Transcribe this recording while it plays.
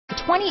The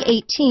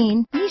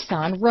 2018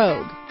 Nissan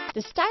Rogue.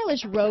 The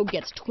stylish Rogue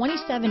gets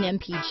 27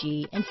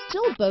 mpg and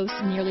still boasts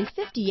nearly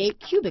 58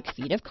 cubic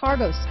feet of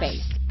cargo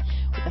space.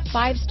 With a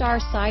 5-star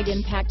side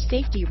impact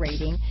safety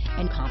rating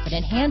and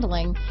confident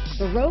handling,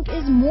 the Rogue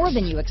is more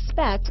than you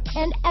expect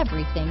and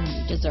everything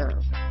you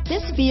deserve.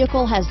 This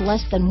vehicle has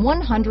less than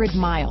 100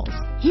 miles.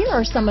 Here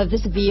are some of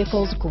this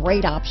vehicle's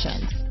great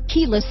options: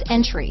 keyless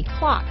entry,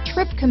 clock,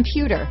 trip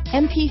computer,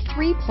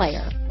 MP3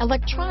 player,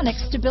 electronic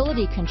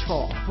stability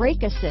control,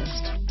 brake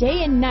assist,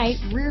 day and night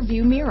rear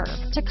view mirror,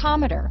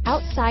 tachometer,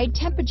 outside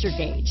temperature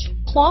gauge,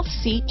 cloth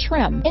seat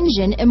trim,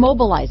 engine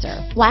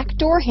immobilizer, black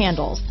door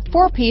handles,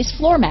 4-piece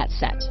floor mat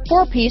set,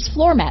 4-piece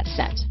floor mat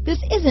set. This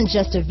isn't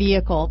just a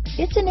vehicle,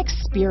 it's an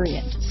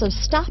experience. So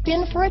stop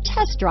in for a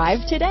test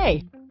drive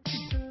today.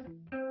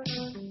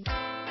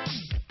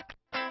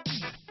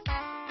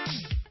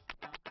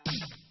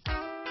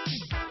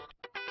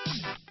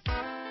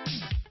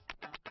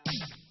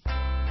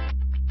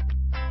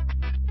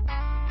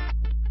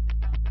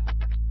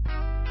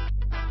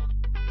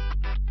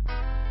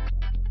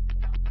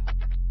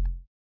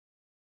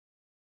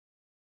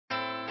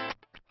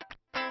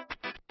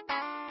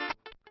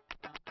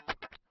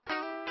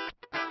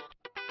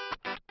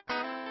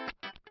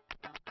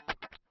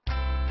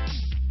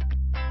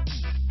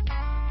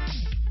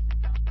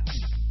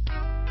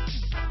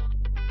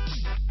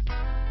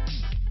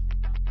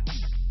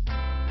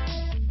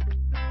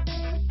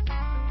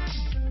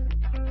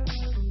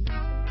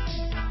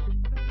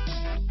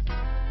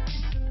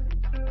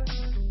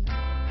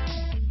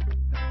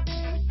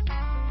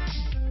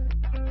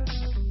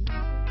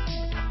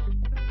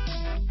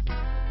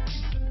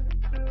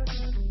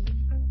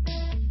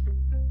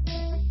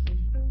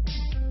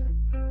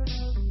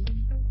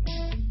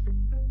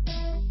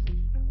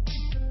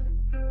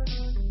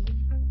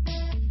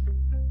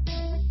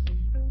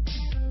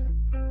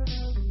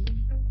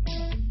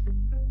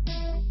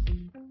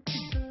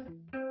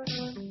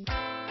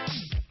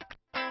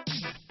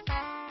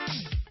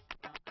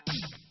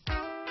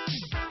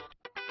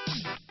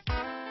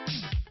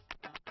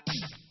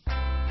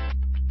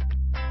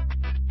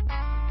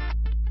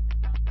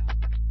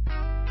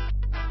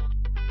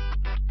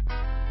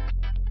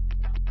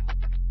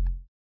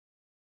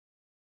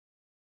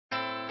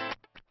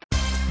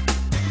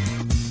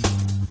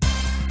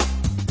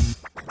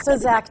 So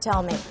Zach,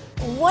 tell me,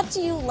 what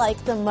do you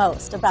like the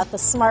most about the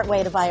smart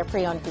way to buy a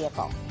pre-owned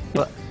vehicle?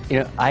 Well,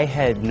 I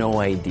had no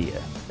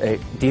idea a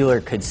dealer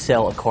could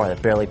sell a car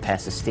that barely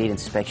passed the state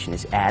inspection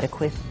as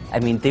adequate. I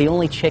mean, they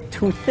only check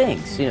 2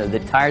 things. The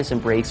tires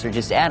and brakes are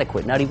just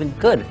adequate, not even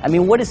good. I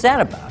mean, what is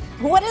that about?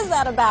 What is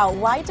that about?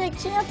 Why take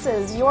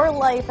chances? Your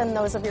life and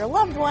those of your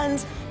loved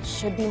ones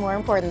should be more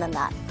important than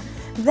that.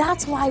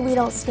 That's why we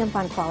don't skimp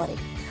on quality.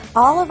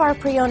 All of our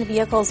pre-owned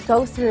vehicles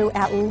go through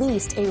at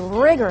least a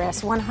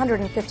rigorous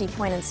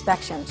 150-point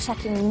inspection,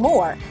 checking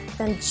more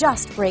than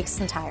just brakes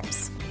and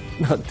tires.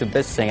 The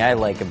best thing I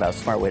like about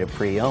Smart Way to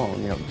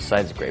Pre-Own,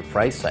 besides the great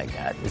price I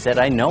got, is that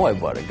I know I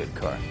bought a good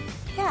car.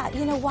 Yeah,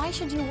 why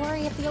should you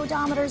worry if the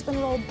odometer's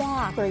been rolled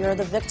back, or you're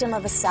the victim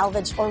of a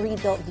salvaged or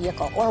rebuilt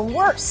vehicle, or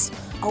worse,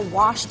 a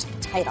washed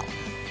title?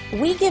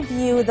 We give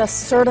you the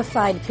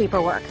certified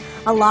paperwork,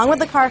 along with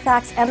the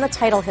Carfax and the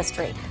title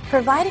history,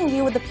 providing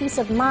you with the peace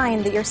of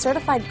mind that your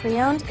certified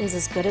pre-owned is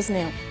as good as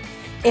new.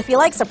 If you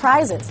like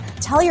surprises,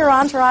 tell your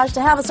entourage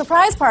to have a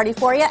surprise party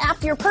for you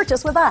after your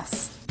purchase with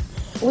us.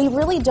 We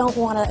really don't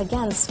want to,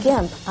 again,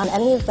 skimp on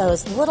any of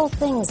those little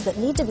things that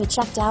need to be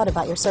checked out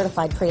about your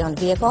certified pre-owned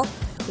vehicle.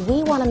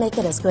 We want to make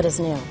it as good as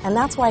new, and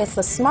that's why it's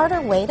the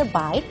smarter way to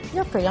buy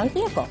your pre-owned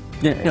vehicle.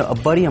 A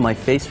buddy on my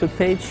Facebook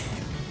page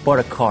bought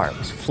a car. It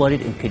was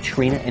flooded in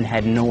Katrina and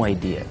had no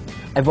idea.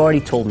 I've already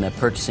told him that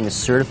purchasing a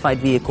certified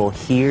vehicle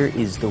here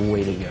is the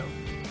way to go.